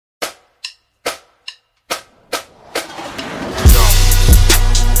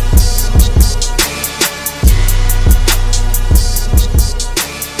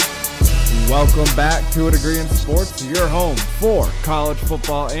Welcome back to A Degree in Sports, your home for college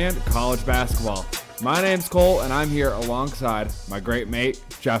football and college basketball. My name's Cole, and I'm here alongside my great mate,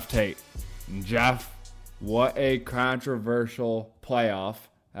 Jeff Tate. And Jeff, what a controversial playoff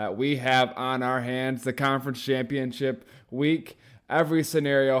that we have on our hands, the conference championship week. Every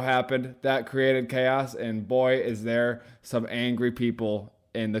scenario happened that created chaos, and boy, is there some angry people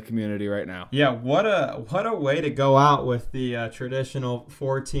in the community right now. Yeah, what a way to go out with the traditional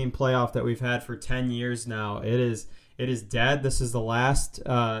 4-team playoff that we've had for 10 years now. It is dead. This is the last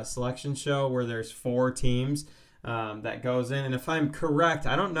selection show where there's 4 teams that goes in. And if I'm correct,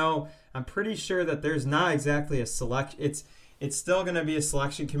 I don't know. I'm pretty sure that there's not exactly a select. It's still going to be a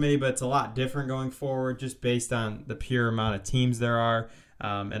selection committee, but it's a lot different going forward just based on the pure amount of teams there are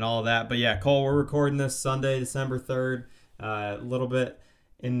and all of that. But yeah, Cole, we're recording this Sunday, December 3rd, a little bit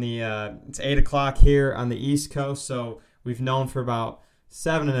in the it's 8 o'clock here on the East Coast, so we've known for about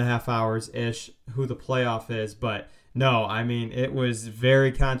 7.5 hours ish who the playoff is. But no, I mean, it was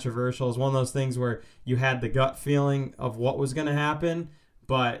very controversial. It's one of those things where you had the gut feeling of what was going to happen,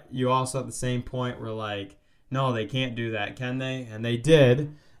 but you also at the same point were like, no, they can't do that, can they? And they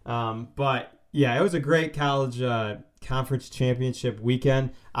did. But yeah, it was a great college conference championship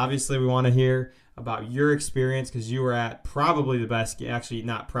weekend. Obviously, we want to hear about your experience because you were at probably the best. Actually,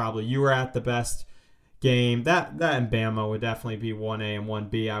 not probably. You were at the best game. That in Bama would definitely be 1A and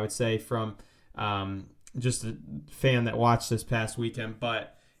 1B, I would say, from just a fan that watched this past weekend.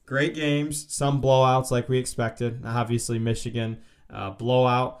 But great games, some blowouts like we expected. Obviously, Michigan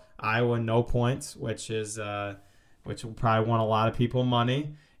blowout, Iowa no points, which will probably won a lot of people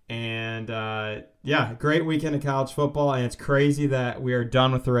money. And, yeah, great weekend of college football, and it's crazy that we are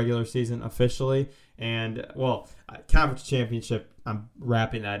done with the regular season officially. And, well, conference championship, I'm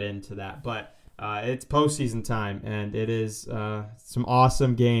wrapping that into that. But it's postseason time, and it is some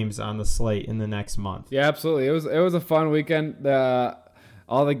awesome games on the slate in the next month. Yeah, absolutely. It was a fun weekend.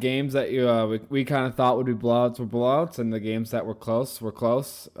 All the games that we kind of thought would be blowouts were blowouts, and the games that were close were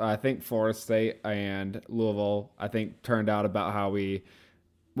close. I think Florida State and Louisville, I think, turned out about how we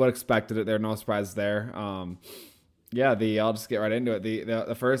would expected it. There are no surprises there. I'll just get right into it.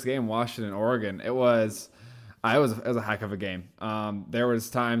 The first game, Washington, Oregon, it was a heck of a game. There was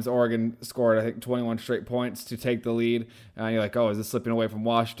times Oregon scored, I think, 21 straight points to take the lead. And you're like, oh, is this slipping away from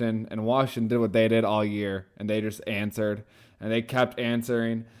Washington? And Washington did what they did all year, and they just answered. And they kept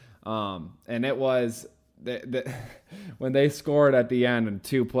answering. And it was when they scored at the end in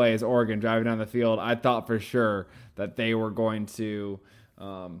 2 plays, Oregon driving down the field, I thought for sure that they were going to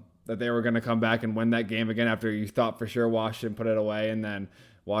come back and win that game again after you thought for sure Washington put it away. And then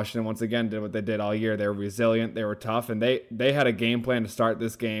Washington once again did what they did all year. They were resilient. They were tough. And they had a game plan to start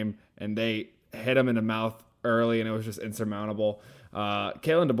this game, and they hit them in the mouth early, and it was just insurmountable.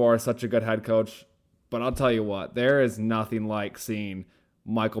 Kalen DeBoer is such a good head coach. But I'll tell you what, there is nothing like seeing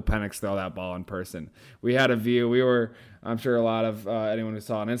Michael Penix throw that ball in person. We had a view. I'm sure a lot of anyone who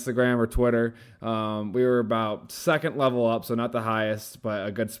saw on Instagram or Twitter, we were about second level up, so not the highest, but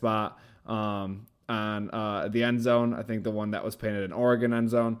a good spot on the end zone. I think the one that was painted in Oregon end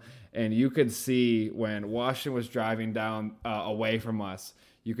zone. And you could see when Washington was driving down away from us,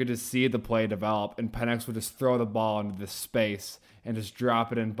 you could just see the play develop, and Penix would just throw the ball into this space and just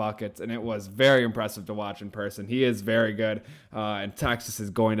drop it in buckets, and it was very impressive to watch in person. He is very good, and Texas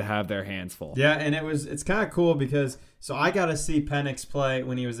is going to have their hands full. Yeah, and it's kind of cool because I got to see Penix play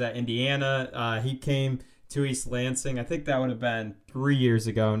when he was at Indiana. He came to East Lansing. I think that would have been 3 years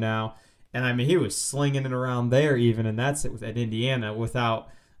ago now, and I mean he was slinging it around there even, and that's it at Indiana without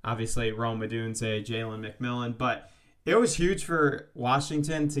obviously Rome Odunze, Jalen McMillan, but it was huge for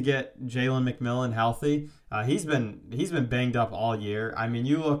Washington to get Jalen McMillan healthy. He's been banged up all year. I mean,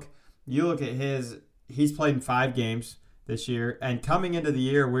 you look at he's played in 5 games this year, and coming into the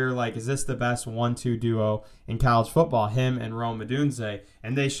year, we were like, is this the best 1-2 duo in college football? Him and Rome Odunze,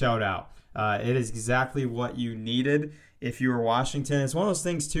 and they showed out. It is exactly what you needed if you were Washington. It's one of those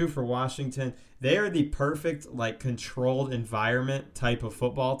things too for Washington. They are the perfect controlled environment type of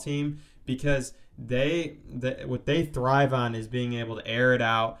football team because what they thrive on is being able to air it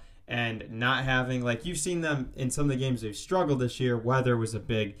out and not having, you've seen them in some of the games they've struggled this year. Weather was a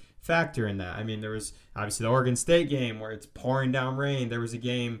big factor in that. I mean, there was obviously the Oregon State game where it's pouring down rain. There was a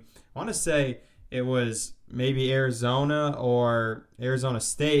game, I want to say it was maybe Arizona or Arizona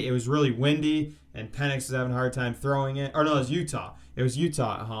State. It was really windy, and Penix was having a hard time throwing it. Or no, it was Utah. It was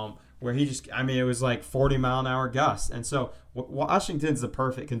Utah at home where it was 40-mile-an-hour gusts. And so Washington's the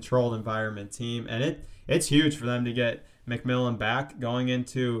perfect controlled environment team, and it's huge for them to get McMillan back going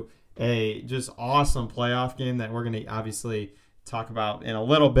into a just awesome playoff game that we're going to obviously talk about in a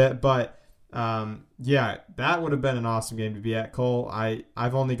little bit. But Yeah, that would have been an awesome game to be at, Cole. You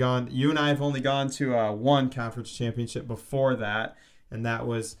and I have only gone to one conference championship before that, and that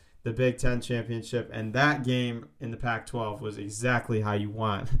was the Big Ten championship. And that game in the Pac-12 was exactly how you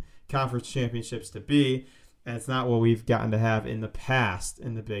want conference championships to be, and it's not what we've gotten to have in the past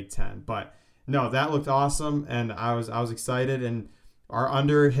in the Big Ten. But no, that looked awesome, and I was excited. And our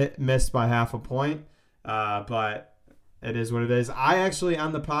under missed by half a point, but it is what it is. I actually,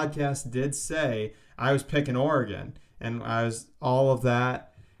 on the podcast, did say I was picking Oregon, and I was all of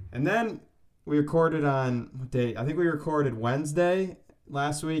that. And then we recorded on what day? I think we recorded Wednesday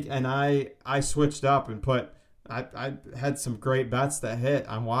last week, and I switched up and I had some great bets that hit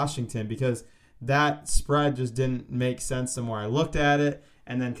on Washington because that spread just didn't make sense the more I looked at it,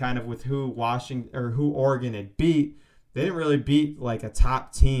 and then kind of with who Oregon had beat. They didn't really beat like a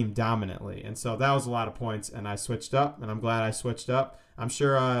top team dominantly. And so that was a lot of points, and I switched up, and I'm glad I switched up. I'm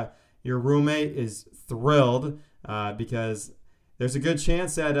sure your roommate is thrilled because there's a good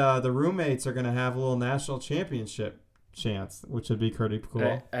chance that the roommates are going to have a little national championship chance, which would be pretty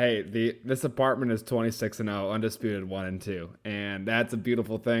cool. This apartment is 26-0, undisputed 1-2, and that's a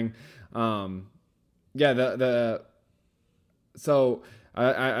beautiful thing.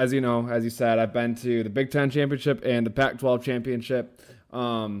 As you know, as you said, I've been to the Big Ten championship and the Pac-12 championship.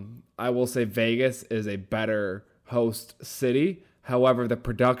 I will say Vegas is a better host city. However, the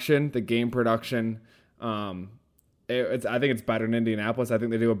game production, I think it's better in Indianapolis. I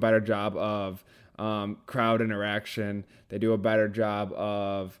think they do a better job of crowd interaction. They do a better job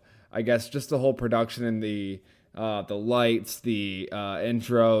of, I guess, just the whole production and the lights, the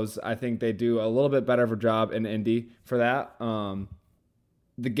intros. I think they do a little bit better of a job in Indy for that.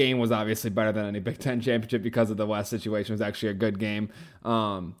 The game was obviously better than any Big Ten championship because of the West situation. It was actually a good game.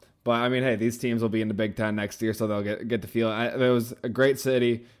 But I mean, hey, these teams will be in the Big Ten next year, so they'll get to feel it. It was a great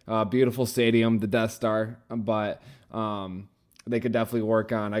city, beautiful stadium, the Death Star, but they could definitely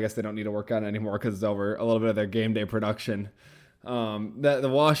work on. I guess they don't need to work on it anymore because it's over a little bit of their game day production. The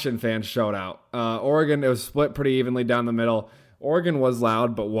Washington fans showed out. Oregon, it was split pretty evenly down the middle. Oregon was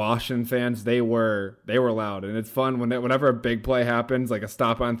loud, but Washington fans, they were loud, and it's fun whenever a big play happens, like a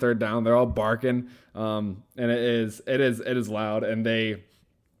stop on third down, they're all barking, and it is loud. And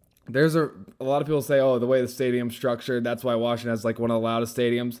there's a lot of people say, oh, the way the stadium's structured, that's why Washington has like one of the loudest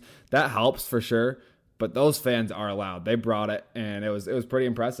stadiums. That helps for sure, but those fans are loud. They brought it, and it was pretty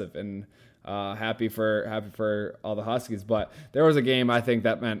impressive, and happy for all the Huskies. But there was a game I think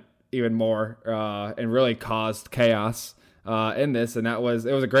that meant even more and really caused chaos in this, and it was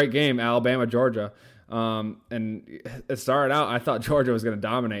a great game, Alabama Georgia, and it started out, I thought Georgia was going to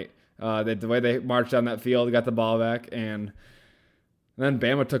dominate. The way they marched down that field, got the ball back, and then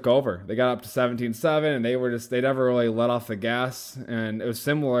Bama took over. They got up to 17-7, and they never really let off the gas. And it was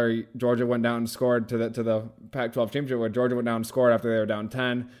similar. Georgia went down and scored to the Pac-12 championship, where Georgia went down and scored after they were down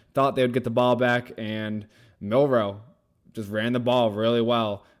 10. Thought they would get the ball back, and Milroe just ran the ball really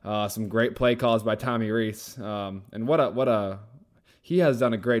well. Some great play calls by Tommy Rees, and he has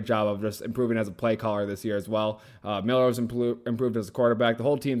done a great job of just improving as a play caller this year as well. Miller's improved as a quarterback. The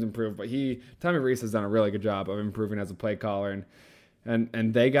whole team's improved, but Tommy Rees has done a really good job of improving as a play caller,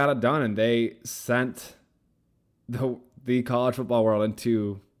 and they got it done, and they sent the college football world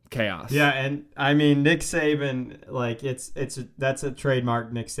into chaos. Yeah, and I mean Nick Saban, like that's a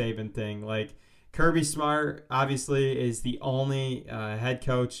trademark Nick Saban thing, like. Kirby Smart, obviously, is the only head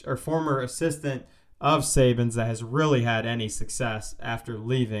coach or former assistant of Saban's that has really had any success after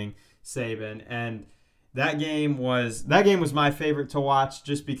leaving Saban. And that game was my favorite to watch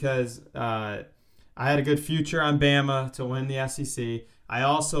just because I had a good future on Bama to win the SEC. I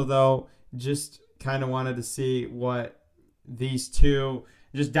also, though, just kind of wanted to see what these two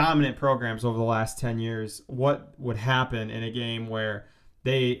just dominant programs over the last 10 years, what would happen in a game where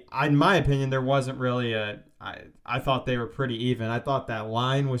in my opinion, there wasn't really I thought they were pretty even. I thought that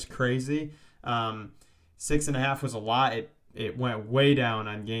line was crazy. 6.5 was a lot. It went way down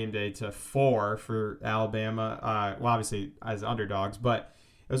on game day to 4 for Alabama. Well, obviously as underdogs, but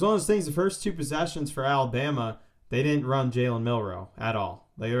it was one of those things. The first 2 possessions for Alabama, they didn't run Jalen Milroe at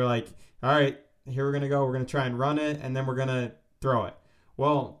all. They were like, all right, here we're going to go. We're going to try and run it, and then we're going to throw it.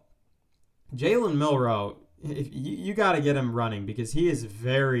 Well, Jalen Milroe, you got to get him running because he is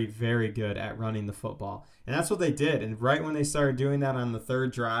very, very good at running the football. And that's what they did. And right when they started doing that on the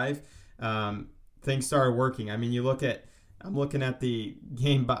third drive, things started working. I mean, I'm looking at the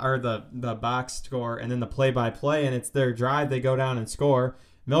game or the box score and then the play-by-play, and it's their drive. They go down and score.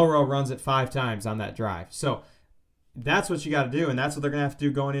 Milroe runs it 5 times on that drive. So that's what you got to do, and that's what they're going to have to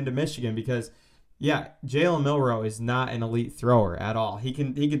do going into Michigan because yeah, Jalen Milroe is not an elite thrower at all. He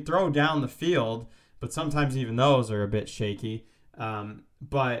can throw down the field, but sometimes even those are a bit shaky.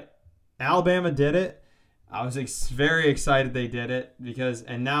 But Alabama did it. I was very excited they did it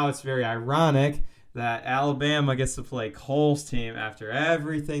and now it's very ironic that Alabama gets to play Cole's team after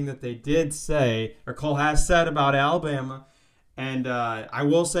everything that they did say, or Cole has said about Alabama. And I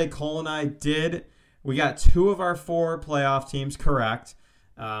will say Cole and I we got 2 of our 4 playoff teams correct.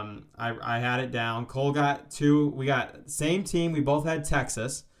 I had it down. Cole got 2. We got same team. We both had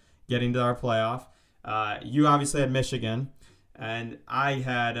Texas getting to our playoff. You obviously had Michigan, and I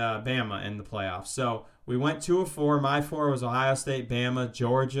had Bama in the playoffs. So we went 2 of 4. My 4 was Ohio State, Bama,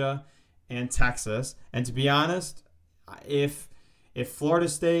 Georgia, and Texas. And to be honest, if Florida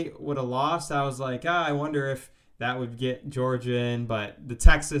State would have lost, I was like, I wonder if that would get Georgia in. But the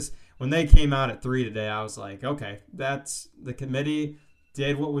Texas, when they came out at 3 today, I was like, okay, that's the committee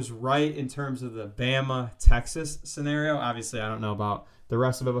did what was right in terms of the Bama-Texas scenario. Obviously, I don't know about the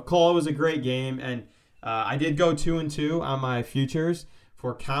rest of it, but Cole, it was a great game. And I did go 2-2 on my futures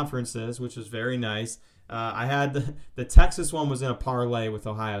for conferences, which was very nice. I had the Texas one was in a parlay with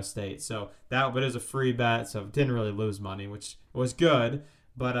Ohio State, but it was a free bet, so didn't really lose money, which was good.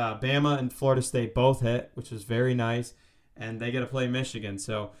 But Bama and Florida State both hit, which was very nice, and they get to play Michigan.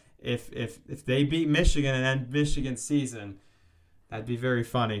 So if they beat Michigan and end Michigan's season, that'd be very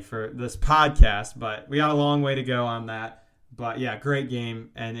funny for this podcast. But we got a long way to go on that. But yeah, great game,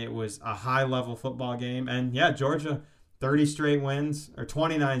 and it was a high-level football game. And yeah, Georgia, 30 straight wins or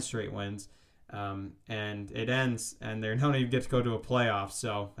 29 straight wins. And it ends, and they don't even get to go to a playoff,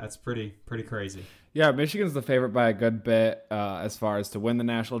 so that's pretty crazy. Yeah, Michigan's the favorite by a good bit as far as to win the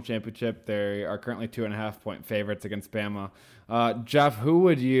national championship. They are currently 2.5-point favorites against Bama. Jeff, who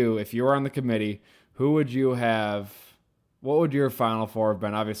would you, if you were on the committee, who would you have? What would your Final Four have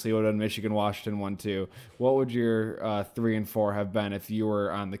been? Obviously, it would have been Michigan, Washington 1-2. What would your 3 and 4 have been if you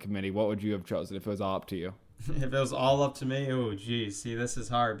were on the committee? What would you have chosen if it was all up to you? If it was all up to me, oh geez, see, this is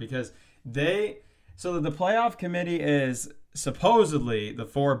hard because the playoff committee is supposedly the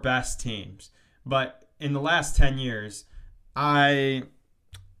 4 best teams, but in the last 10 years, I'm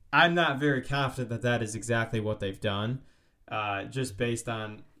not very confident that is exactly what they've done, just based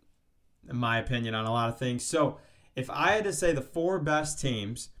on my opinion on a lot of things. So if I had to say the 4 best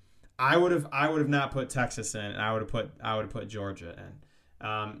teams, I would have not put Texas in, and I would have put Georgia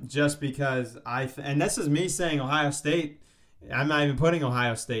in, just because and this is me saying Ohio State. I'm not even putting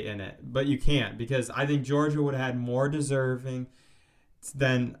Ohio State in it, but you can't because I think Georgia would have had more deserving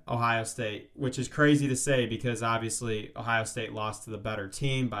than Ohio State, which is crazy to say because obviously Ohio State lost to the better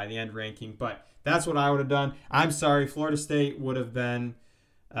team by the end ranking, but that's what I would have done. I'm sorry, Florida State would have been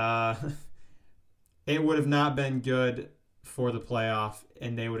it would have not been good for the playoff,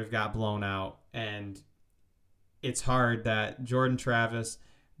 and they would have got blown out, and it's hard that Jordan Travis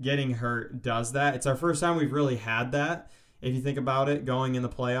getting hurt does that. It's our first time we've really had that. If you think about it, going in the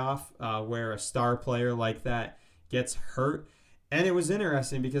playoff where a star player like that gets hurt. And it was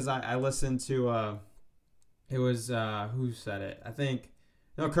interesting because I listened to, who said it?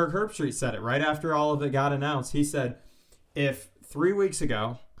 Kirk Herbstreit said it right after all of it got announced. He said, if 3 weeks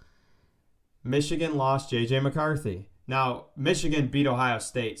ago, Michigan lost J.J. McCarthy. Now, Michigan beat Ohio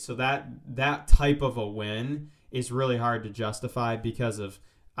State, so that type of a win is really hard to justify because of,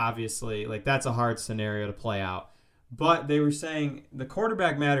 obviously, like that's a hard scenario to play out. But they were saying the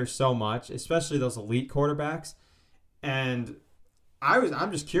quarterback matters so much, especially those elite quarterbacks. And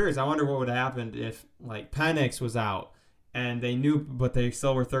I'm just curious. I wonder what would have happened if like Penix was out and they knew, but they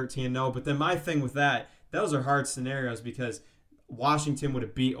still were 13-0. But then my thing with those are hard scenarios because Washington would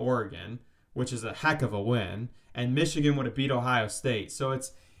have beat Oregon, which is a heck of a win, and Michigan would have beat Ohio State. So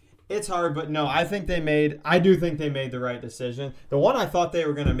it's hard, but no, I do think they made the right decision. The one I thought they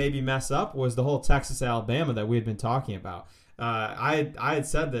were going to maybe mess up was the whole Texas-Alabama that we had been talking about. I had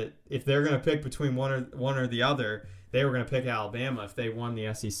said that if they're going to pick between one or the other, they were going to pick Alabama if they won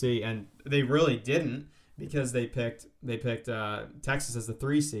the SEC, and they really didn't because they picked Texas as the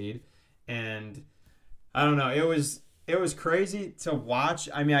 3 seed, and I don't know. It was crazy to watch.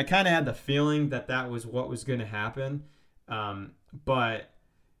 I mean, I kind of had the feeling that was what was going to happen, but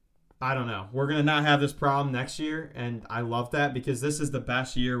I don't know. We're going to not have this problem next year, and I love that because this is the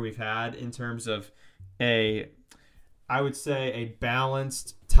best year we've had in terms of I would say a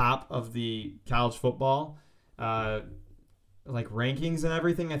balanced top of the college football like rankings and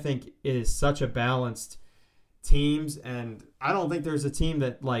everything. I think it is such a balanced teams, and I don't think there's a team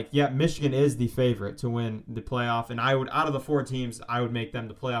that Michigan is the favorite to win the playoff, and out of the 4 teams, I would make them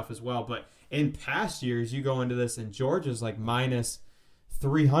the playoff as well. But in past years, you go into this and Georgia's like minus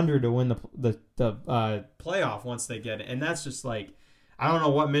 300 to win the playoff once they get it. And that's just like, I don't know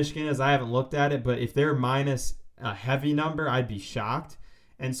what Michigan is. I haven't looked at it, but if they're minus a heavy number, I'd be shocked.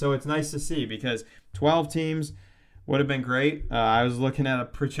 And so it's nice to see because 12 teams would have been great. I was looking at a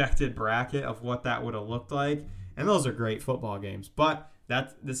projected bracket of what that would have looked like, and those are great football games. But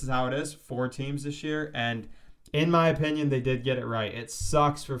this is how it is, 4 teams this year, and in my opinion, they did get it right. It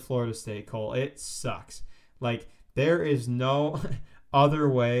sucks for Florida State, Cole. It sucks. Like, there is no other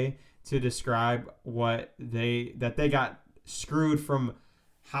way to describe that they got screwed from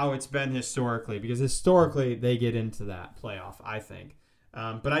how it's been historically, because historically they get into that playoff, I think.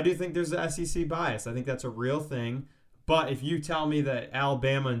 But I do think there's the SEC bias. I think that's a real thing. But if you tell me that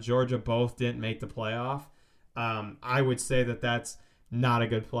Alabama and Georgia both didn't make the playoff, I would say that that's not a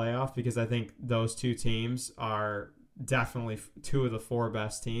good playoff, because I think those 2 teams are definitely 2 of the 4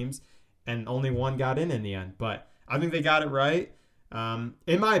 best teams, and only one got in the end. But I think they got it right.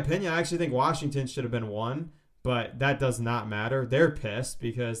 In my opinion, I actually think Washington should have been 1, but that does not matter. They're pissed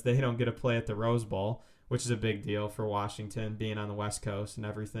because they don't get to play at the Rose Bowl, which is a big deal for Washington, being on the West Coast and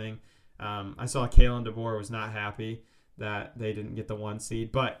everything. I saw Kalen DeBoer was not happy that they didn't get the 1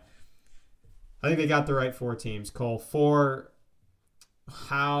 seed, but I think they got the right 4 teams, Cole, for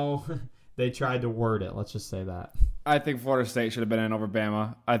how they tried to word it. Let's just say that. I think Florida State should have been in over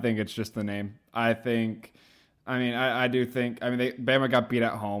Bama. I think it's just the name. I do think Bama got beat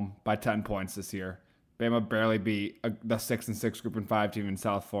at home by 10 points this year. Bama barely beat the 6-6 Group and 5 team in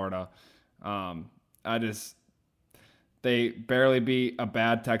South Florida. They barely beat a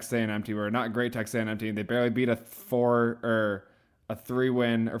bad Texas A&M team, or not a great Texas A&M team. They barely beat a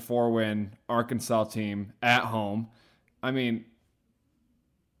 3-win or 4-win Arkansas team at home. I mean,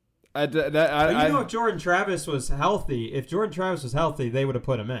 if Jordan Travis was healthy, they would have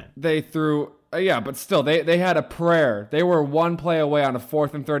put him in. They threw, but still, they had a prayer. They were 1 play away on a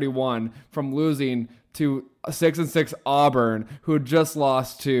 4th and 31 from losing to a 6-6 Auburn, who just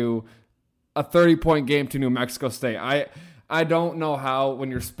lost to a 30-point game to New Mexico State. I don't know how, when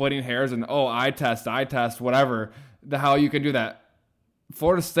you're splitting hairs and eye test, whatever, how you can do that.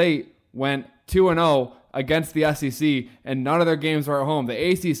 Florida State went 2-0 against the SEC, and none of their games were at home. The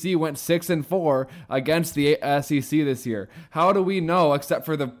ACC went 6-4 against the SEC this year. How do we know, except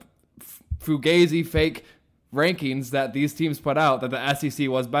for the fugazi fake rankings that these teams put out, that the SEC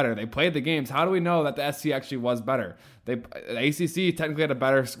was better? They played the games. How do we know that the SEC actually was better? The ACC technically had a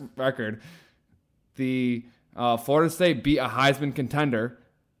better record. The Florida State beat a Heisman contender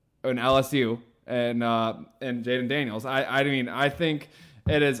in LSU and Jaden Daniels. I think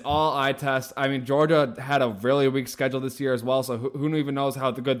it is all eye test. I mean, Georgia had a really weak schedule this year as well, so who even knows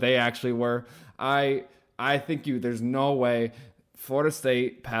how good they actually were. I think there's no way Florida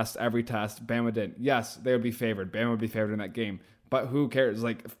State passed every test. Bama didn't. Yes, they would be favored. Bama would be favored in that game. But who cares?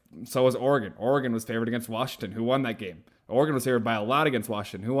 Like, so was Oregon. Oregon was favored against Washington. Who won that game? Oregon was favored by a lot against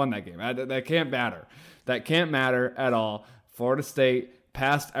Washington. Who won that game? That can't matter. That can't matter at all. Florida State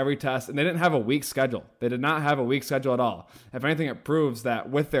passed every test, and they didn't have a weak schedule. They did not have a weak schedule at all. If anything, it proves that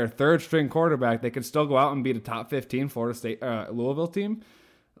with their 3rd-string quarterback, they could still go out and beat a top 15 Florida State Louisville team.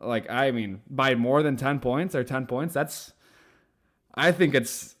 Like, I mean, by more than 10 points or 10 points, I think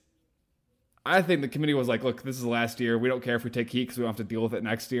the committee was like, look, this is the last year. We don't care if we take heat because we don't have to deal with it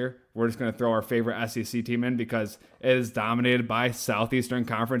next year. We're just going to throw our favorite SEC team in because it is dominated by Southeastern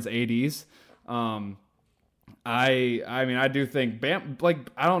Conference ADs. I do think Bama, like,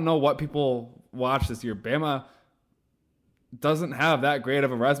 I don't know what people watch this year. Bama doesn't have that great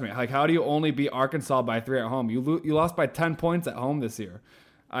of a resume. Like, how do you only beat Arkansas by 3 at home? You lost by 10 points at home this year.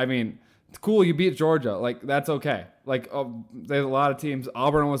 I mean, it's cool you beat Georgia. Like, that's okay. Like, there's a lot of teams.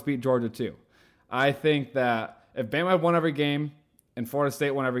 Auburn almost beat Georgia too. I think that if Bama won every game and Florida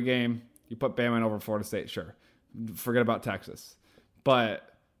State won every game, you put Bama in over Florida State, sure. Forget about Texas. But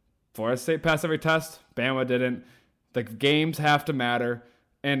Florida State passed every test. Bama didn't. The games have to matter.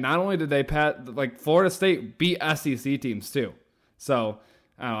 And not only did they pass, like, Florida State beat SEC teams too. So,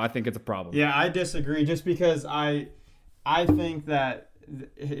 I don't know, I think it's a problem. Yeah, I disagree, just because I think that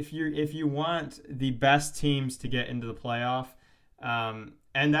if you want the best teams to get into the playoff, you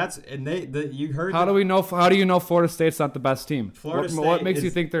heard. How do you know Florida State's not the best team? What makes you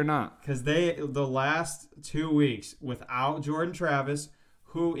think they're not? Because the last 2 weeks without Jordan Travis,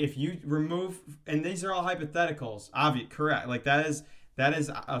 who, if you remove, and these are all hypotheticals, correct? Like, that is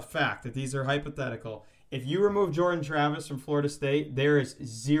a fact that these are hypothetical. If you remove Jordan Travis from Florida State, there is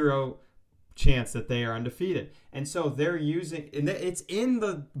zero chance that they are undefeated. And so they're using, and it's in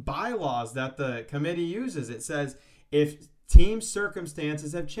the bylaws that the committee uses. It says if team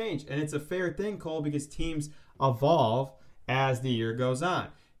circumstances have changed, and it's a fair thing, Cole, because teams evolve as the year goes on.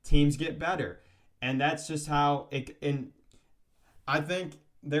 Teams get better. And that's just how it. And I think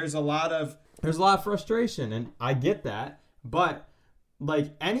there's a lot of frustration, and I get that. But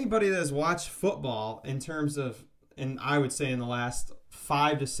like anybody that's watched football in terms of, and I would say in the last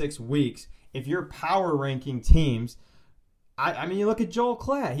 5 to 6 weeks, if you're power ranking teams, I mean, you look at Joel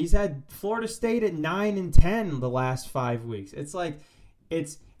Klatt. He's had Florida State at 9 and 10 the last 5 weeks. It's like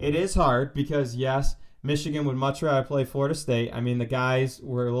it is hard because yes, Michigan would much rather play Florida State. I mean, the guys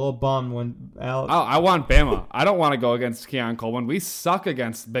were a little bummed when I want Bama. I don't want to go against Keon Coleman. We suck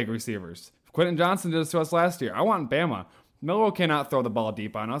against big receivers. Quentin Johnson did this to us last year. I want Bama. Millwall cannot throw the ball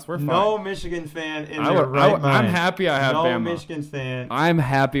deep on us. We're fine. No Michigan fan in their right mind. I'm happy I have Bama. No Michigan fan. I'm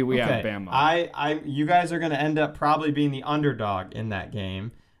happy we have Bama. You guys are going to end up probably being the underdog in that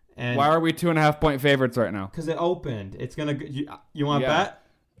game. And why are we 2.5-point favorites right now? Because it opened. It's going to. You want to bet?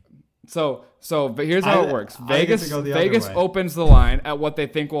 So but here's how it works. Vegas opens the line at what they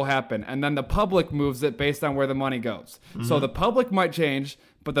think will happen, and then the public moves it based on where the money goes. Mm-hmm. So the public might change,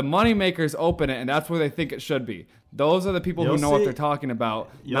 but the money makers open it, and that's where they think it should be. Those are the people who know what they're talking about,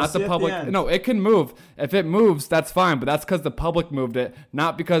 not the public. No, it can move. If it moves, that's fine, but that's because the public moved it,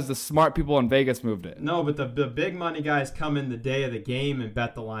 not because the smart people in Vegas moved it. No, but the big money guys come in the day of the game and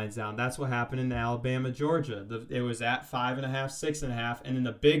bet the lines down. That's what happened in Alabama, Georgia. It was at 5.5, 6.5, and then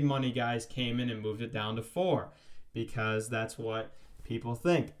the big money guys came in and moved it down to 4 because that's what people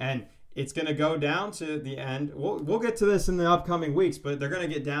think. And it's going to go down to the end. We'll get to this in the upcoming weeks, but they're going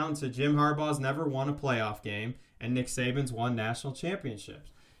to get down to Jim Harbaugh's never won a playoff game, and Nick Saban's won national championships.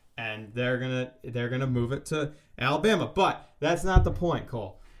 And they're gonna move it to Alabama. But that's not the point,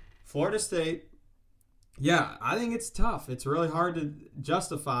 Cole. Florida State, yeah, I think it's tough. It's really hard to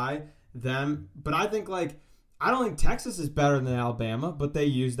justify them. But I don't think Texas is better than Alabama, but they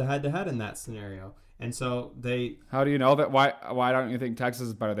used the head-to-head in that scenario. And so they... How do you know that? Why don't you think Texas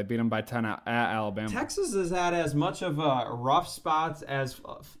is better? They beat them by 10 at Alabama. Texas has had as much of a rough spots as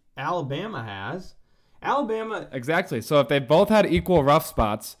Alabama has. Alabama... Exactly. So if they both had equal rough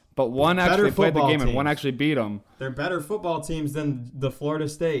spots, but one actually played the game and one actually beat them... They're better football teams than the Florida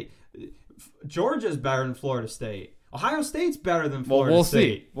State. Georgia's better than Florida State. Ohio State's better than Florida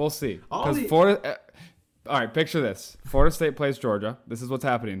State. We'll see. Because Florida... All right, picture this. Florida State plays Georgia. This is what's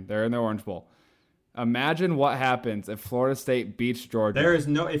happening. They're in the Orange Bowl. Imagine what happens if Florida State beats Georgia. There is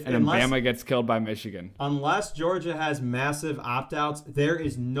no unless Bama gets killed by Michigan. Unless Georgia has massive opt-outs, there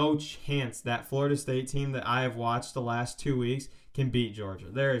is no chance that Florida State team that I have watched the last 2 weeks can beat Georgia.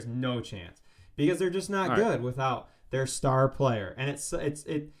 There is no chance because they're just not good without their star player. And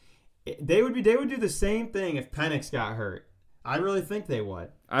they would do the same thing if Penix got hurt. I really think they would.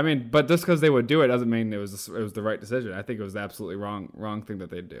 I mean, but just because they would do it doesn't mean it was the right decision. I think it was the absolutely wrong thing that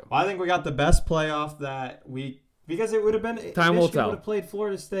they'd do. Well, I think we got the best playoff that we because it would have been time will tell. Michigan would have played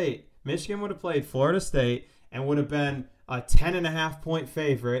Florida State. Michigan would have played Florida State and would have been a 10.5-point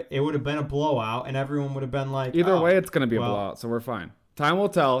favorite. It would have been a blowout, and everyone would have been like, either way, it's going to be a blowout, so we're fine. Time will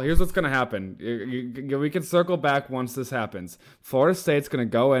tell. Here's what's going to happen. We can circle back once this happens. Florida State's going to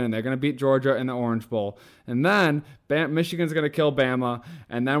go in, and they're going to beat Georgia in the Orange Bowl. And then Michigan's going to kill Bama,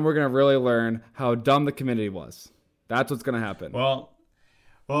 and then we're going to really learn how dumb the committee was. That's what's going to happen. Well,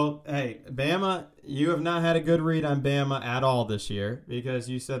 hey, Bama, you have not had a good read on Bama at all this year because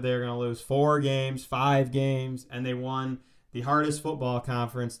you said they were going to lose 4 games, 5 games, and they won the hardest football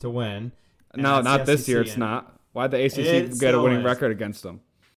conference to win. No, not this year. It's not. Why'd the ACC get a winning record against them?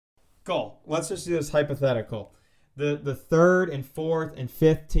 Cool. Let's just do this hypothetical. The 3rd and 4th and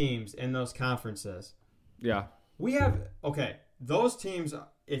 5th teams in those conferences. Yeah. We have, those teams,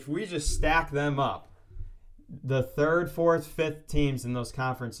 if we just stack them up, the 3rd, 4th, 5th teams in those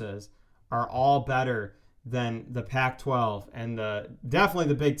conferences are all better than the Pac-12 and definitely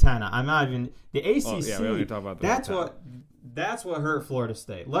the Big Ten. I'm not even the ACC. Oh, yeah, we don't need to talk about that. That's what hurt Florida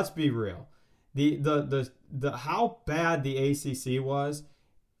State. Let's be real. The how bad the ACC was,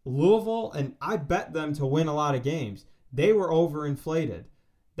 Louisville, and I bet them to win a lot of games. They were overinflated.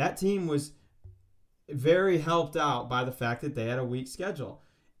 That team was very helped out by the fact that they had a weak schedule.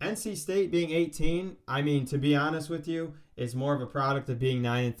 NC State being 18, I mean, to be honest with you, is more of a product of being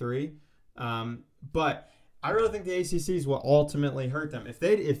 9-3. But I really think the ACC is what ultimately hurt them. If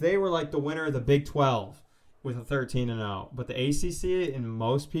they were like the winner of the Big 12 with a 13-0, but the ACC, in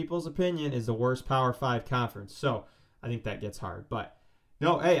most people's opinion, is the worst Power 5 conference. So I think that gets hard. But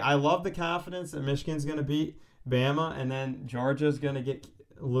no, hey, I love the confidence that Michigan's going to beat Bama, and then Georgia's going to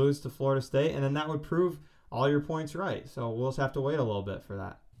lose to Florida State, and then that would prove all your points right. So we'll just have to wait a little bit for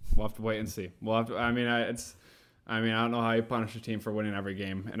that. We'll have to wait and see. We'll have to. I don't know how you punish a team for winning every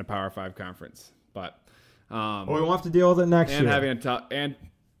game in a Power 5 conference, but Well, we won't have to deal with it next year.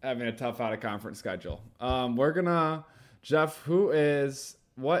 Having a tough out of conference schedule. We're gonna, Jeff.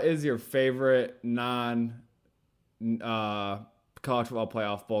 What is your favorite non college football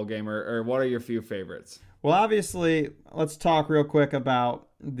playoff bowl game, or what are your few favorites? Well, obviously, let's talk real quick about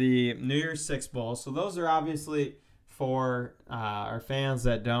the New Year's Six Bowl. So those are obviously for our fans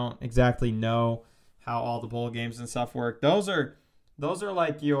that don't exactly know how all the bowl games and stuff work. Those are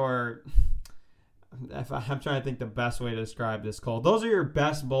like your. I'm trying to think the best way to describe this, Cole. Those are your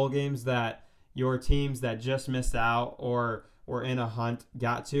best bowl games that your teams that just missed out or were in a hunt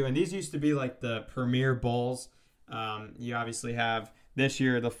got to. And these used to be like the premier bowls. You obviously have this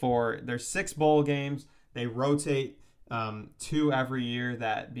year there's 6 bowl games. They rotate 2 every year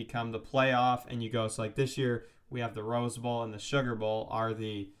that become the playoff, and you go. So like this year we have the Rose Bowl and the Sugar Bowl are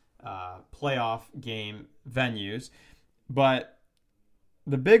the playoff game venues. But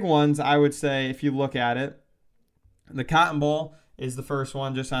the big ones, I would say, if you look at it, the Cotton Bowl is the first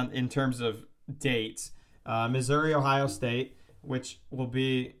one just in terms of dates. Missouri, Ohio State, that'll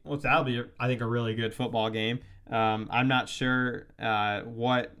be, I think, a really good football game. I'm not sure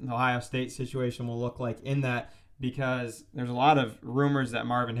what the Ohio State situation will look like in that, because there's a lot of rumors that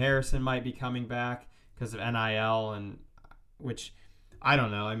Marvin Harrison might be coming back because of NIL, and which I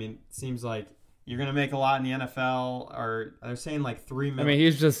don't know. I mean, it seems like you're going to make a lot in the NFL, or they're saying like $3 million. I mean,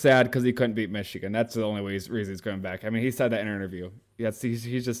 he's just sad because he couldn't beat Michigan. That's the only reason he's going back. I mean, he said that in an interview. Yes,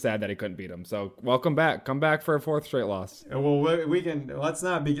 he's just sad that he couldn't beat him. So welcome back. Come back for a 4th straight loss. Well, we can. Let's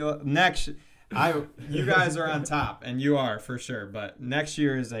not be next. You guys are on top, and you are for sure. But next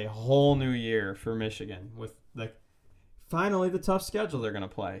year is a whole new year for Michigan with finally the tough schedule they're going to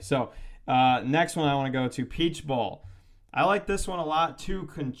play. So next one I want to go to, Peach Bowl. I like this one a lot. 2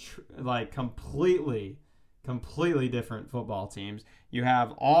 completely different football teams. You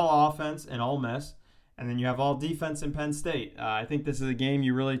have all offense and Ole Miss, and then you have all defense in Penn State. I think this is a game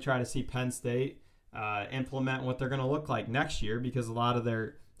you really try to see Penn State implement what they're going to look like next year, because a lot of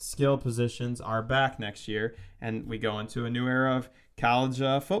their skill positions are back next year, and we go into a new era of college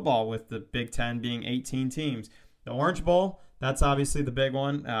football with the Big Ten being 18 teams. The Orange Bowl, that's obviously the big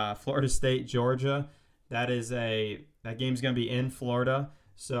one. Florida State, Georgia. That game's going to be in Florida,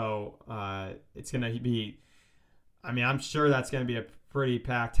 so it's going to be. I mean, I'm sure that's going to be a pretty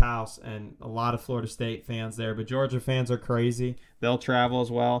packed house and a lot of Florida State fans there. But Georgia fans are crazy; they'll travel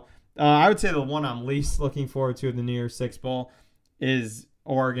as well. I would say the one I'm least looking forward to in the New Year's Six Bowl is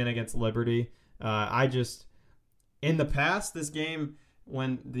Oregon against Liberty. In the past, this game,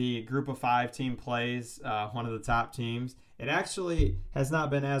 when the Group of 5 team plays one of the top teams, it actually has not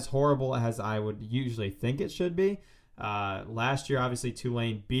been as horrible as I would usually think it should be. Last year, obviously,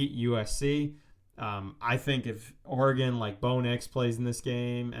 Tulane beat USC. I think if Oregon, like Bo Nix, plays in this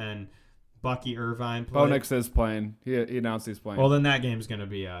game and Bucky Irvine plays, Bo Nix is playing. He announced he's playing. Well, then that game's gonna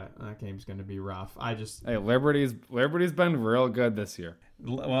be rough. Liberty's been real good this year.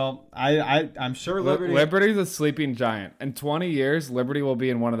 Well, I'm sure Liberty's a sleeping giant. In 20 years, Liberty will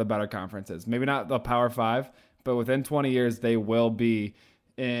be in one of the better conferences. Maybe not the Power 5, but within 20 years, they will be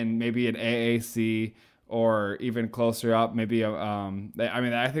in maybe an AAC or even closer up. Maybe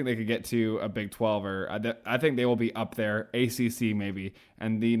I think they could get to a Big 12, or I think they will be up there, ACC maybe,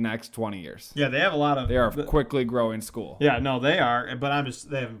 in the next 20 years. Yeah, they have a lot of. They are a quickly growing school. Yeah, no, they are. But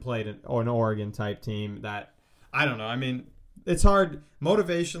they haven't played an Oregon type team that, I don't know. I mean, it's hard.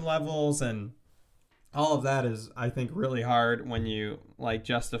 Motivation levels and all of that is, I think, really hard when you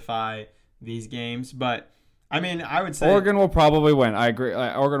justify these games. But I mean, I would say Oregon will probably win. I agree.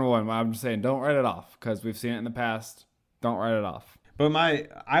 Oregon will win. I'm just saying, don't write it off, because we've seen it in the past. Don't write it off. But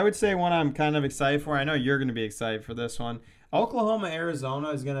I would say one I'm kind of excited for. I know you're going to be excited for this one. Oklahoma, Arizona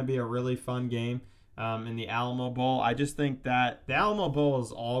is going to be a really fun game in the Alamo Bowl. I just think that the Alamo Bowl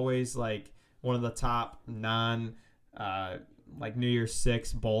is always one of the top New Year's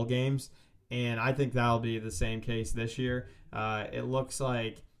Six bowl games, and I think that'll be the same case this year. It looks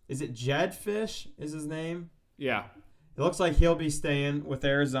like, is it Jedfish is his name? Yeah. It looks like he'll be staying with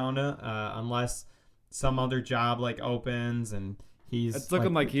Arizona unless some other job opens, and it's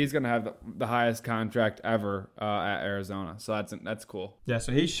looking like he's going to have the highest contract ever at Arizona. So that's cool. Yeah,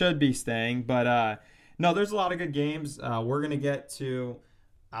 so he should be staying. But no, there's a lot of good games. We're going to get to,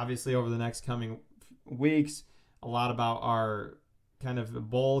 obviously, over the next coming weeks, a lot about our kind of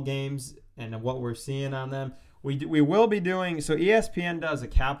bowl games and what we're seeing on them. We will be doing, so ESPN does a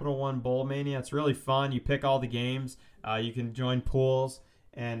Capital One Bowl Mania. It's really fun. You pick all the games. You can join pools.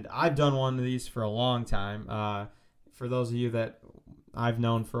 And I've done one of these for a long time. For those of you that I've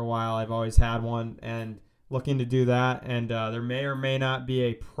known for a while, I've always had one and looking to do that. And there may or may not be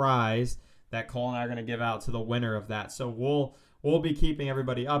a prize that Cole and I are going to give out to the winner of that. So we'll be keeping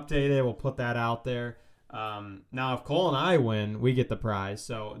everybody updated. We'll put that out there. Now, if Cole and I win, we get the prize.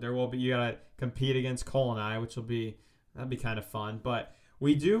 So you got to compete against Cole and I, that'd be kind of fun. But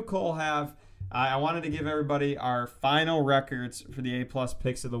we do, Cole, have, I wanted to give everybody our final records for the A+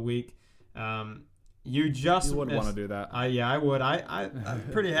 picks of the week. You would want to do that. Yeah, I would. I'm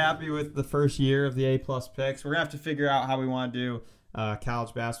pretty happy with the first year of the A+ picks. We're going to have to figure out how we want to do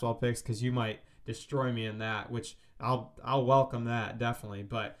college basketball picks, because you might destroy me in that, which I'll welcome that, definitely.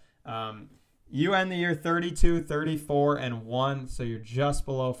 But you end the year 32, 34, and 1, so you're just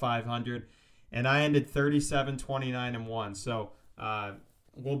below 500. And I ended 37, 29, and 1. So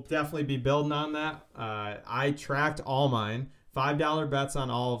we'll definitely be building on that. I tracked all mine, $5 bets on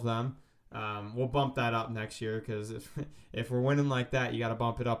all of them. We'll bump that up next year, because if we're winning like that, you got to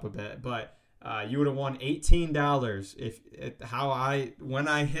bump it up a bit. But you would have won $18 when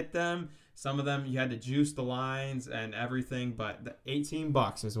I hit them. Some of them you had to juice the lines and everything, but the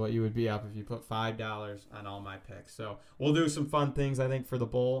 $18 is what you would be up if you put $5 on all my picks. So we'll do some fun things, I think, for the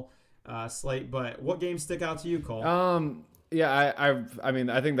bowl slate. But what games stick out to you, Cole? Yeah, I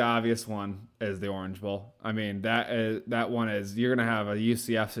mean, I think the obvious one is the Orange Bowl. I mean, that one is, you're gonna have a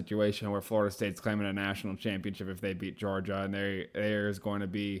UCF situation where Florida State's claiming a national championship if they beat Georgia, and there's going to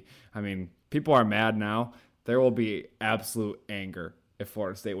be, I mean, people are mad now. There will be absolute anger if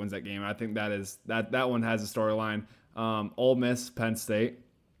Florida State wins that game. I think that one has a storyline. Ole Miss, Penn State.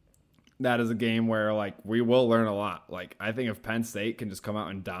 That is a game where, like, we will learn a lot. Like, I think if Penn State can just come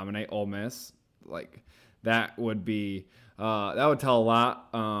out and dominate Ole Miss, like, that would be that would tell a lot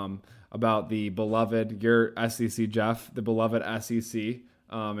about the beloved, your SEC, Jeff, the beloved SEC,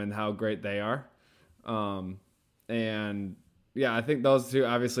 and how great they are. And yeah, I think those two,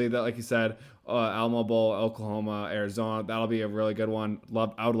 obviously, that, like you said, Alamo Bowl, Oklahoma, Arizona, that'll be a really good one.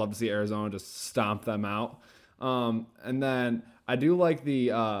 I would love to see Arizona just stomp them out. And then I do like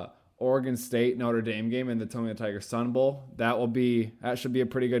the Oregon State Notre Dame game in the Tony the Tiger Sun Bowl. That should be a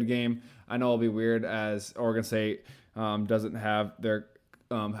pretty good game. I know it'll be weird as Oregon State doesn't have their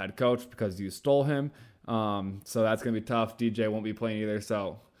head coach because you stole him. So that's going to be tough. DJ won't be playing either.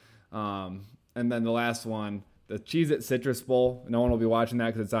 So, and then the last one, the Cheez-It Citrus Bowl. No one will be watching that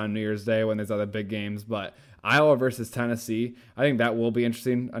because it's on New Year's Day when there's other big games. But Iowa versus Tennessee, I think that will be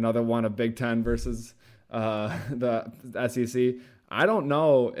interesting. Another one of Big Ten versus the SEC. I don't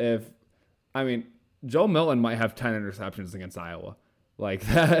know if, I mean, Joe Milton might have 10 interceptions against Iowa. Like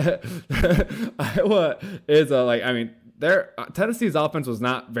that, Iowa is Tennessee's offense was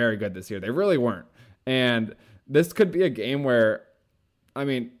not very good this year. They really weren't. And this could be a game where, I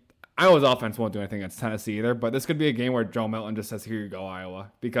mean, Iowa's offense won't do anything against Tennessee either, but this could be a game where Joe Milton just says, "Here you go,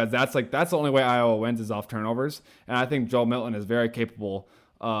 Iowa," because that's the only way Iowa wins is off turnovers. And I think Joe Milton is very capable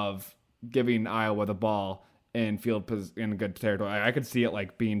of giving Iowa the ball in good territory. I could see it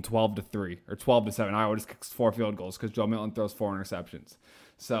like being 12-3 or 12-7. Iowa just kicks 4 field goals because Joe Milton throws 4 interceptions.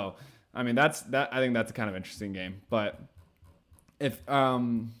 So, I mean, I think that's a kind of interesting game. But if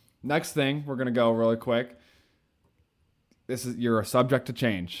next thing, we're gonna go really quick. You're subject to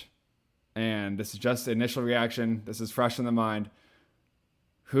change, and this is just initial reaction. This is fresh in the mind.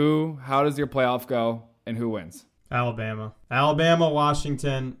 How does your playoff go, and who wins? Alabama,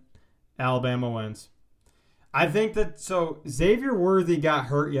 Washington. Alabama wins. I think Xavier Worthy got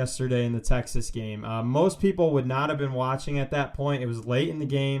hurt yesterday in the Texas game. Most people would not have been watching at that point. It was late in the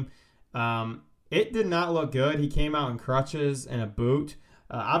game. It did not look good. He came out in crutches and a boot.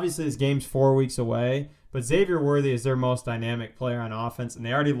 Obviously, this game's 4 weeks away, but Xavier Worthy is their most dynamic player on offense, and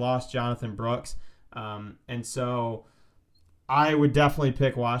they already lost Jonathan Brooks. And so I would definitely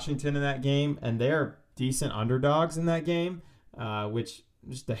pick Washington in that game, and they're decent underdogs in that game, which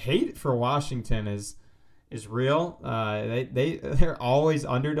just the hate for Washington is real. They're always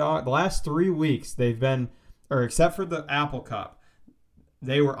underdog. The last 3 weeks they've been, or except for the Apple Cup,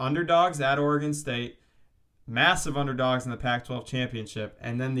 they were underdogs at Oregon State, massive underdogs in the Pac-12 championship,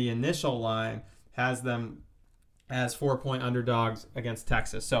 and then the initial line has them as 4-point underdogs against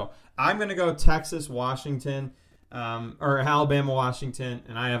Texas. So I'm going to go Texas, Washington, or Alabama, Washington,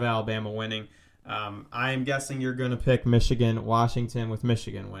 and I have Alabama winning. I'm guessing you're going to pick Michigan, Washington, with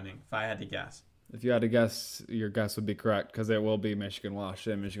Michigan winning, if I had to guess. If you had to guess, your guess would be correct because it will be Michigan,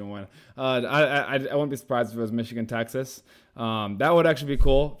 Washington, Michigan win. I wouldn't be surprised if it was Michigan, Texas. That would actually be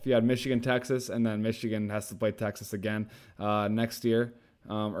cool if you had Michigan, Texas, and then Michigan has to play Texas again next year,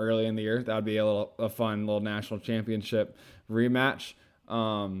 early in the year. That would be a fun little national championship rematch.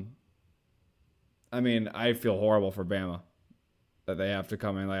 I mean, I feel horrible for Bama that they have to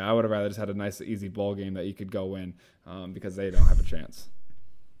come in. Like, I would have rather just had a nice, easy bowl game that you could go win because they don't have a chance.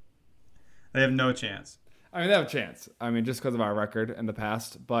 They have no chance. I mean, they have a chance. I mean, just because of our record in the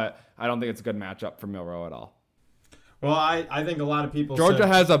past, but I don't think it's a good matchup for Milroe at all. Well, I think a lot of people Georgia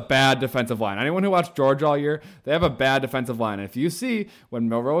has a bad defensive line. Anyone who watched Georgia all year, they have a bad defensive line. And if you see when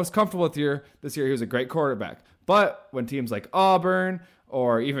Milroe was comfortable this year, he was a great quarterback. But when teams like Auburn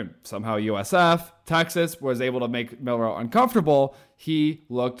or even somehow USF, Texas was able to make Milroe uncomfortable, he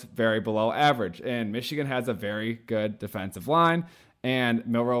looked very below average. And Michigan has a very good defensive line, and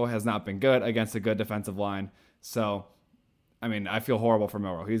Milroe has not been good against a good defensive line. So, I mean, I feel horrible for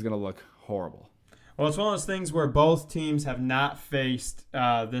Milroe. He's going to look horrible. Well, it's one of those things where both teams have not faced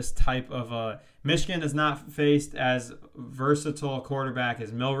this type of Michigan has not faced as versatile a quarterback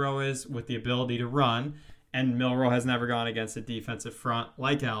as Milroe is with the ability to run, and Milroe has never gone against a defensive front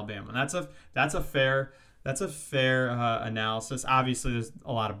like Alabama. And that's a fair analysis. Obviously, there's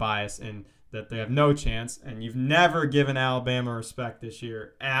a lot of bias in that they have no chance, and you've never given Alabama respect this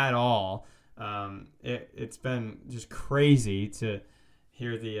year at all. It's been just crazy to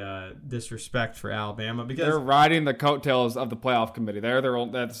hear the disrespect for Alabama because they're riding the coattails of the playoff committee. They're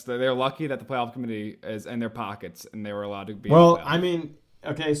lucky that the playoff committee is in their pockets and they were allowed to be. Well, I mean,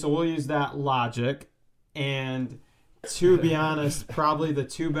 okay, so we'll use that logic, and to be honest, probably the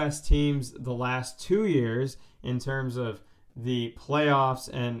two best teams the last 2 years in terms of the playoffs.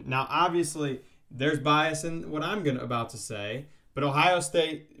 And now, obviously, there's bias in what I'm about to say, but Ohio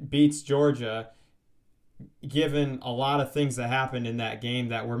State beats Georgia given a lot of things that happened in that game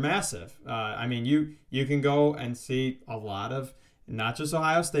that were massive. I mean, you can go and see a lot of, not just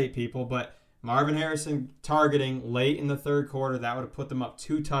Ohio State people, but Marvin Harrison targeting late in the third quarter. That would have put them up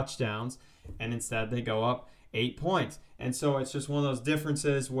 2 touchdowns, and instead they go up 8 points. And so it's just one of those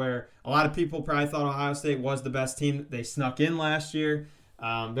differences where a lot of people probably thought Ohio State was the best team. They snuck in last year.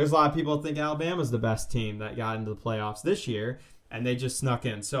 There's a lot of people that think Alabama's the best team that got into the playoffs this year, and they just snuck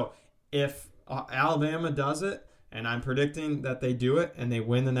in. So if Alabama does it, and I'm predicting that they do it, and they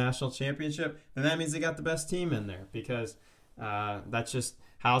win the national championship, then that means they got the best team in there because that's just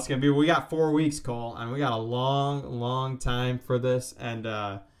how it's going to be. We got 4 weeks, Cole, and we got a long, long time for this. And,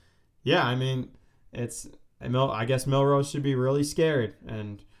 yeah, I mean, I guess Milroe should be really scared,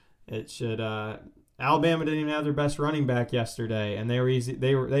 and it should. Alabama didn't even have their best running back yesterday, and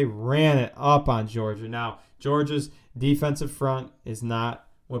they ran it up on Georgia. Now, Georgia's defensive front is not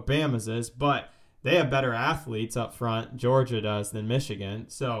what Bama's is, but they have better athletes up front. Georgia does than Michigan.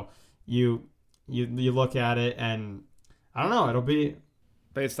 So you look at it, and I don't know. It'll be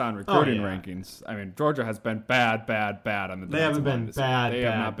based on recruiting rankings. I mean, Georgia has been bad on the. They haven't been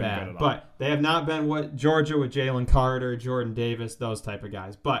bad, but they have not been what Georgia with Jalen Carter, Jordan Davis, those type of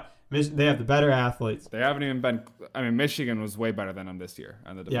guys. But they have the better athletes. They haven't even been. I mean, Michigan was way better than them this year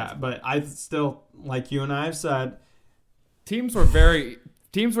on the defense. Yeah, but I still, like you and I have said, teams were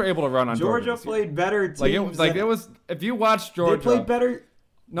able to run on Georgia. Georgia played better teams. It was. If you watch Georgia, they played better.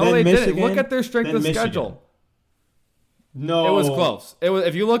 No, they Michigan, didn't. Look at their strength of schedule. No, it was close. It was.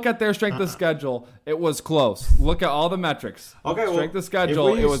 If you look at their strength of schedule, it was close. Look at all the metrics. Okay, strength of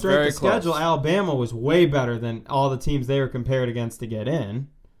schedule, it was very close. Schedule, Alabama was way better than all the teams they were compared against to get in.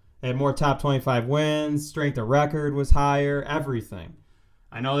 They had more top 25 wins. Strength of record was higher. Everything.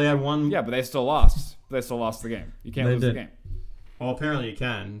 I know they had one. Yeah, but they still lost. They still lost the game. You can't lose the game. Well, apparently you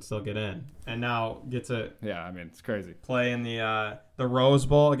can and still get in, and now get to. Yeah, I mean it's crazy. Play in the Rose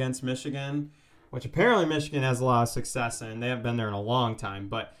Bowl against Michigan, which apparently Michigan has a lot of success in. They haven't been there in a long time,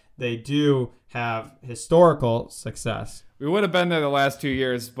 but they do have historical success. We would have been there the last 2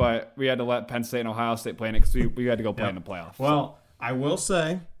 years, but we had to let Penn State and Ohio State play in it because we had to go play in the playoffs. Well, I will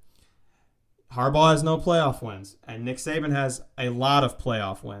say Harbaugh has no playoff wins, and Nick Saban has a lot of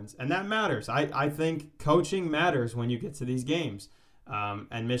playoff wins, and that matters. I think coaching matters when you get to these games,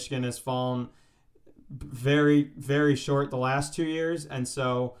 and Michigan has fallen very, very short the last 2 years, and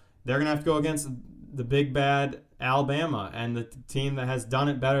so they're going to have to go against the big bad Alabama and the team that has done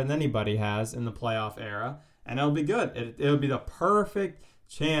it better than anybody has in the playoff era, and it'll be good. It'll be the perfect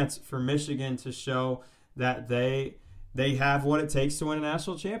chance for Michigan to show that they have what it takes to win a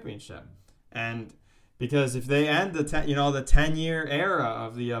national championship. And because if they end the 10-year era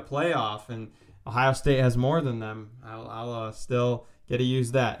of the playoff, and Ohio State has more than them, I'll still get to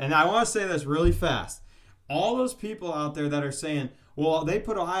use that. And I want to say this really fast. All those people out there that are saying, well, they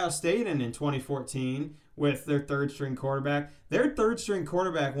put Ohio State in 2014 with their third-string quarterback. Their third-string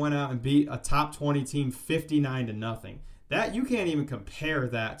quarterback went out and beat a top 20 team 59-0. That you can't even compare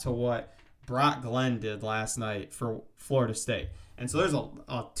that to what Brock Glenn did last night for Florida State. And so there's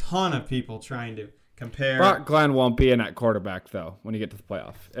a ton of people trying to compare. Brock Glenn won't be in at quarterback, though, when you get to the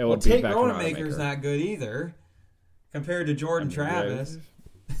playoff. It will be Tate Rodemaker's not good either compared to Jordan Travis.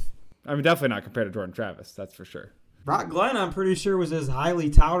 I mean, definitely not compared to Jordan Travis. That's for sure. Brock Glenn, I'm pretty sure, was as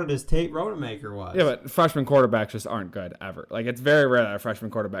highly touted as Tate Rodemaker was. Yeah, but freshman quarterbacks just aren't good ever. Like, it's very rare that a freshman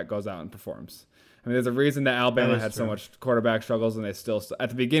quarterback goes out and performs. I mean, there's a reason that Alabama had so much quarterback struggles, and they still, at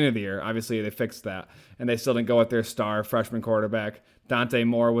the beginning of the year, obviously they fixed that, and they still didn't go with their star freshman quarterback. Dante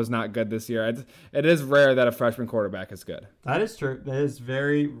Moore was not good this year. It is rare that a freshman quarterback is good. That is true. That is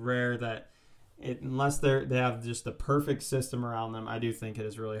very rare that, unless they have just the perfect system around them, I do think it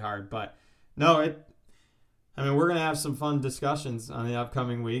is really hard. But no, we're going to have some fun discussions on the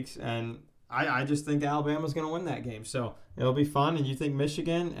upcoming weeks, and I just think Alabama's going to win that game. So it'll be fun, and you think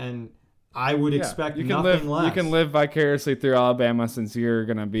Michigan, and I would expect nothing less. You can live vicariously through Alabama since you're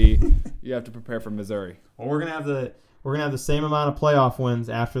going to be – you have to prepare for Missouri. Well, we're going to have the same amount of playoff wins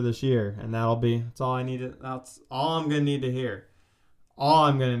after this year, and that's all I need. That's all I'm going to need to hear. All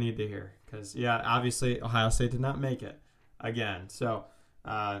I'm going to need to hear. Because, obviously Ohio State did not make it again. So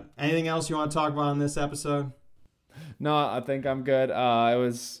anything else you want to talk about in this episode? No, I think I'm good. It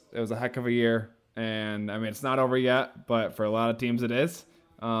was a heck of a year, and I mean it's not over yet, but for a lot of teams it is.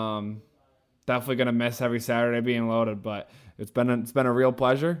 Definitely gonna miss every Saturday being loaded, but it's been a real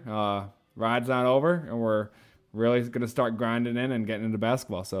pleasure. Ride's not over, and we're really gonna start grinding in and getting into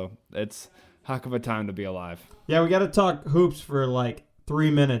basketball. So it's a heck of a time to be alive. Yeah, we got to talk hoops for like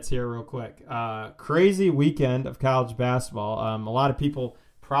 3 minutes here, real quick. Crazy weekend of college basketball. A lot of people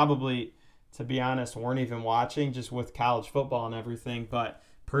probably, to be honest, weren't even watching just with college football and everything. But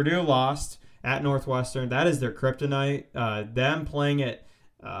Purdue lost at Northwestern. That is their kryptonite. Them playing it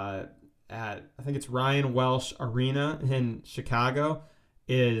at, I think it's Ryan Welsh Arena in Chicago,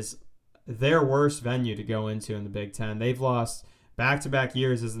 is their worst venue to go into in the Big Ten. They've lost back-to-back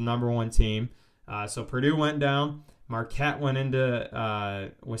years as the number one team. So Purdue went down. Marquette went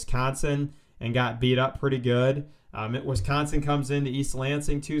into Wisconsin and got beat up pretty good. Wisconsin comes into East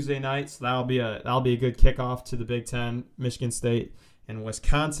Lansing Tuesday night, so that'll be a good kickoff to the Big Ten. Michigan State and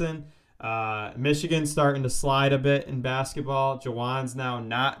Wisconsin. Michigan starting to slide a bit in basketball. Jawan's now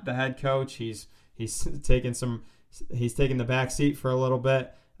not the head coach. He's taking the back seat for a little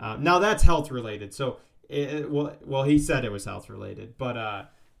bit. Now that's health related. So he said it was health related, but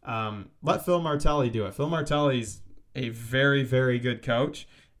let Phil Martelli do it. Phil Martelli's a very, very good coach,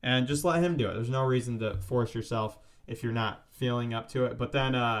 and just let him do it. There's no reason to force yourself if you're not feeling up to it. But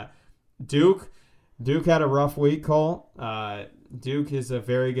then Duke had a rough week, Cole. Duke is a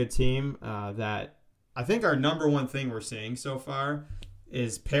very good team that I think our number one thing we're seeing so far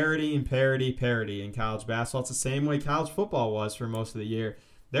is parity in college basketball. It's the same way college football was for most of the year.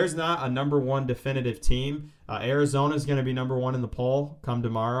 There's not a number one definitive team. Arizona's going to be number one in the poll come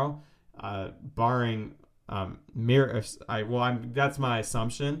tomorrow, barring that's my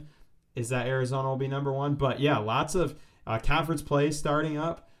assumption, is that Arizona will be number one. But yeah, lots of conference play starting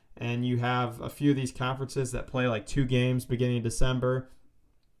up, and you have a few of these conferences that play like 2 games beginning of December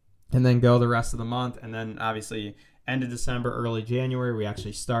and then go the rest of the month. And then obviously end of December, early January, we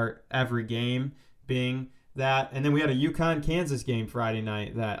actually start every game being that. And then we had a UConn-Kansas game Friday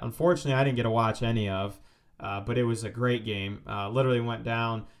night that unfortunately I didn't get to watch any of, but it was a great game. Literally went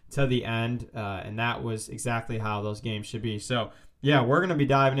down to the end, and that was exactly how those games should be. So, yeah, we're going to be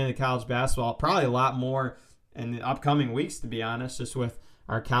diving into college basketball, probably a lot more in the upcoming weeks, to be honest, just with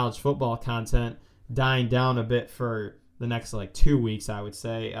our college football content dying down a bit for the next 2 weeks, I would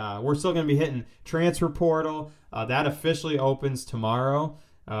say. We're still going to be hitting transfer portal. That officially opens tomorrow.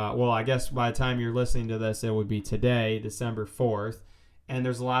 I guess by the time you're listening to this, it would be today, December 4th. And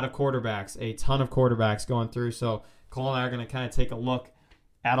there's a lot of quarterbacks, a ton of quarterbacks going through. So Cole and I are going to kind of take a look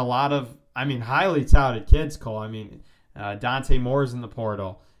at a lot of, highly touted kids, Cole. Dante Moore's in the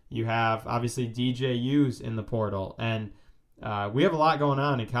portal. You have, obviously, DJU's in the portal. And we have a lot going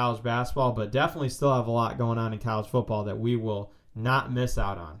on in college basketball, but definitely still have a lot going on in college football that we will not miss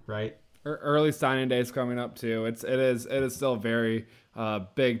out on, right? Early signing days coming up, too. It is still a very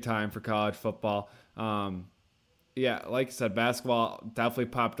big time for college football. Yeah, like you said, basketball definitely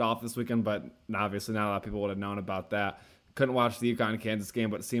popped off this weekend, but obviously not a lot of people would have known about that. Couldn't watch the UConn-Kansas game,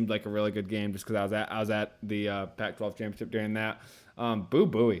 but it seemed like a really good game just because I was at the Pac-12 championship during that. Boo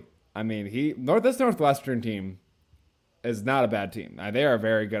Buie. This Northwestern team is not a bad team. They are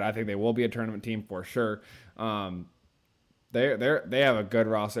very good. I think they will be a tournament team for sure. They have a good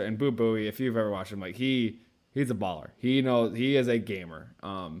roster, and Boo Buie, if you've ever watched him, he's a baller. He is a gamer.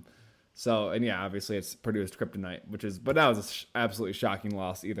 Obviously it's Purdue's kryptonite, but that was an absolutely shocking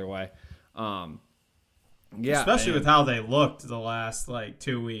loss either way. Especially with how they looked the last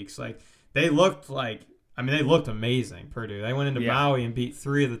 2 weeks. They looked amazing, Purdue. They went into Maui and beat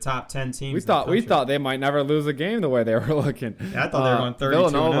 3 of the top 10 teams. We thought they might never lose a game the way they were looking. Yeah, I thought they were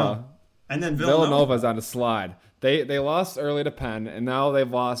going 32-0. And then Villanova's on a slide. They lost early to Penn, and now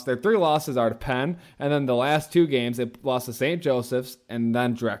they've lost. Their 3 losses are to Penn, and then the last 2 games they lost to St. Joseph's and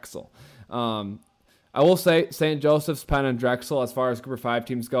then Drexel. I will say St. Joseph's, Penn, and Drexel, as far as Group of 5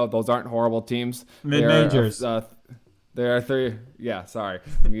 teams go, those aren't horrible teams. Mid-majors. There are 3. Yeah, sorry.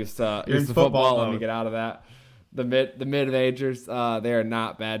 I'm used to football. Let me get out of that. The mid-majors, they are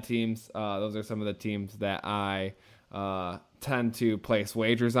not bad teams. Those are some of the teams that I tend to place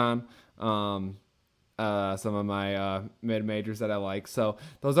wagers on. Some of my mid-majors that I like. So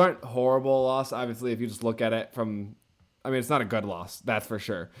those aren't horrible losses. Obviously, if you just look at it from, it's not a good loss, that's for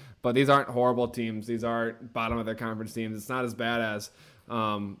sure. But these aren't horrible teams. These aren't bottom of their conference teams. It's not as bad as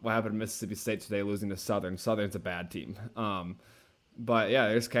what happened to Mississippi State today, losing to Southern. Southern's a bad team. But yeah,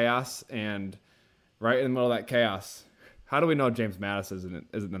 there's chaos, and right in the middle of that chaos, how do we know James Madison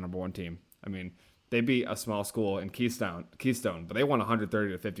isn't the number 1 team? They beat a small school in Keystone, but they won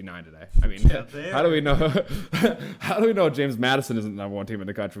 130-59 today. How do we know? How do we know James Madison isn't the number 1 team in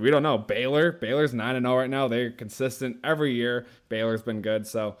the country? We don't know. Baylor's 9-0 right now. They're consistent every year. Baylor's been good,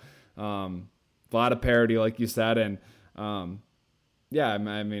 so a lot of parity, like you said, and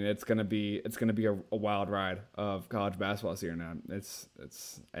it's gonna be a wild ride of college basketball this year now.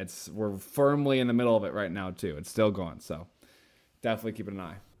 We're firmly in the middle of it right now too. It's still going, so definitely keep an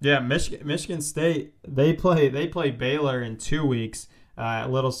eye. Yeah, Michigan State, they play Baylor in 2 weeks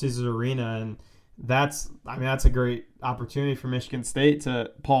at Little Caesars Arena, and that's a great opportunity for Michigan State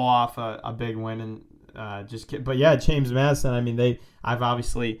to pull off a big win. And James Madison, I've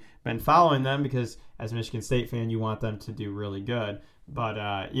obviously been following them because as a Michigan State fan, you want them to do really good.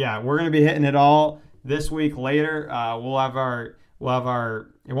 But we're going to be hitting it all this week. Later, we'll have our.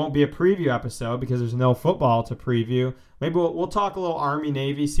 It won't be a preview episode because there's no football to preview. Maybe we'll talk a little Army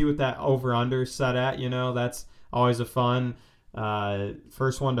Navy, see what that over under set at. That's always a fun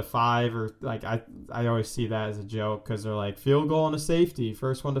first 1 to 5, or like I always see that as a joke because they're like field goal and a safety.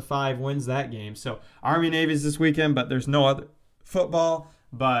 First 1 to 5 wins that game. So Army Navy is this weekend, but there's no other football,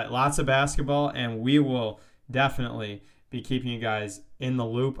 but lots of basketball, and we will definitely be keeping you guys in the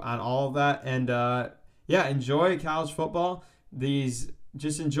loop on all of that. And enjoy college football.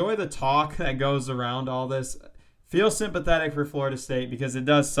 Just enjoy the talk that goes around all this. Feel sympathetic for Florida State because it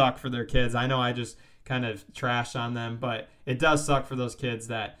does suck for their kids. I know I just kind of trashed on them, but it does suck for those kids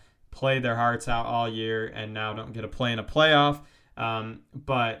that played their hearts out all year and now don't get to play in a playoff.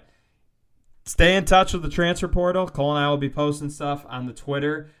 But stay in touch with the transfer portal. Cole and I will be posting stuff on the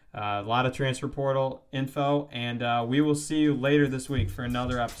Twitter. A lot of transfer portal info, and we will see you later this week for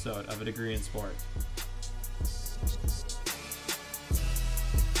another episode of A Degree in Sport.